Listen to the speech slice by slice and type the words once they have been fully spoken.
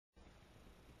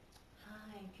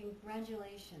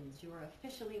congratulations, you are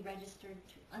officially registered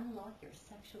to unlock your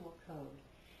sexual code.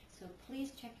 So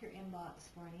please check your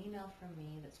inbox for an email from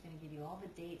me that's going to give you all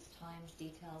the dates, times,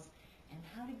 details, and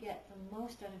how to get the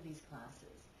most out of these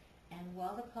classes. And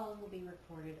while the calls will be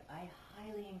recorded, I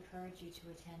highly encourage you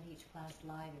to attend each class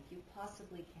live if you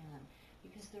possibly can,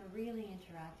 because they're really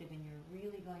interactive and you're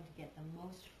really going to get the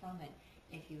most from it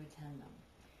if you attend them.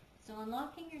 So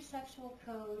unlocking your sexual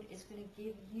code is going to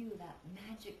give you that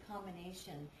magic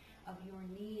combination of your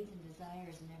needs and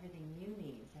desires and everything you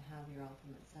need to have your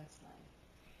ultimate sex life.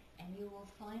 And you will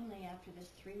finally, after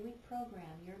this 3-week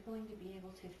program, you're going to be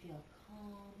able to feel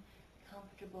calm,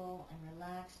 comfortable, and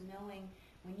relaxed, knowing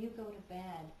when you go to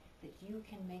bed that you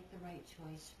can make the right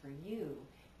choice for you,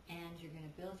 and you're going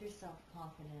to build your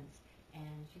self-confidence,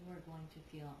 and you are going to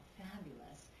feel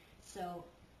fabulous. So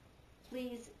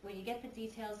please, when you get the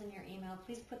details in your email,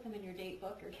 please put them in your date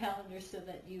book or calendar so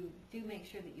that you do make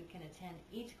sure that you can attend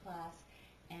each class.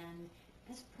 And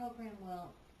this program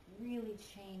will really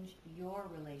change your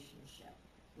relationship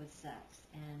with sex.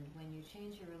 And when you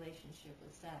change your relationship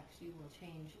with sex, you will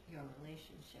change your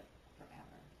relationship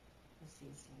forever. We'll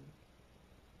see you soon.